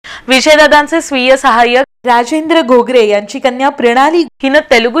विजयदादांचे स्वीय सहाय्यक राजेंद्र घोगरे यांची कन्या प्रणाली हिनं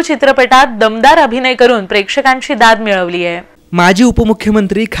तेलुगू चित्रपटात दमदार अभिनय करून प्रेक्षकांची दाद मिळवली आहे। माजी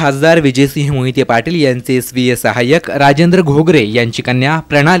उपमुख्यमंत्री खासदार विजयसिंह मोहिते पाटील यांचे स्वीय सहाय्यक राजेंद्र घोगरे यांची कन्या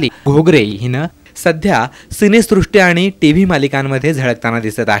प्रणाली घोगरे हिनं सध्या सिनेसृष्टी आणि टीव्ही मालिकांमध्ये झळकताना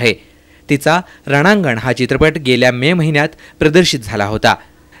दिसत आहे। तिचा रणांगण हा चित्रपट गेल्या मे महिन्यात प्रदर्शित झाला होता।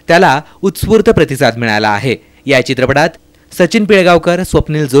 त्याला उत्स्फूर्त प्रतिसाद मिळाला आहे। या चित्रपटात सचिन पिळगावकर,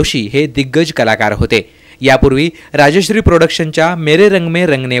 स्वप्नील जोशी हे दिग्गज कलाकार होते। यापूर्वी राजश्री प्रोडक्शनच्या मेरे रंग में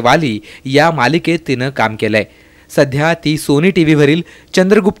रंगने वाली या मालिकेत तिनं काम केलंय। सध्या ती सोनी टीव्हीवरील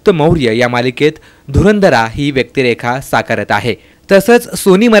चंद्रगुप्त मौर्य या मालिकेत धुरंधरा ही व्यक्तिरेखा साकारत आहे। तसंच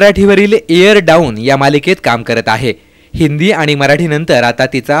सोनी मराठीवरील एअर डाऊन या मालिकेत काम करत आहे। हिंदी आणि मराठीनंतर आता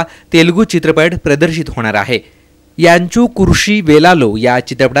तिचा तेलुगू चित्रपट प्रदर्शित होणार आहे। यांचू कुर्शी वेलालो या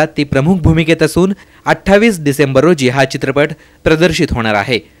चित्रपटात ती प्रमुख भूमिकेत असून 28 डिसेंबर रोजी हा चित्रपट प्रदर्शित होणार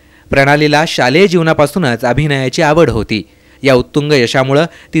आहे। प्रणालीला शालेय जीवनापासूनच अभिनयाची आवड होती। या उत्तुंग यशामुळे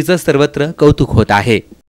तिचं सर्वत्र कौतुक होत आहे।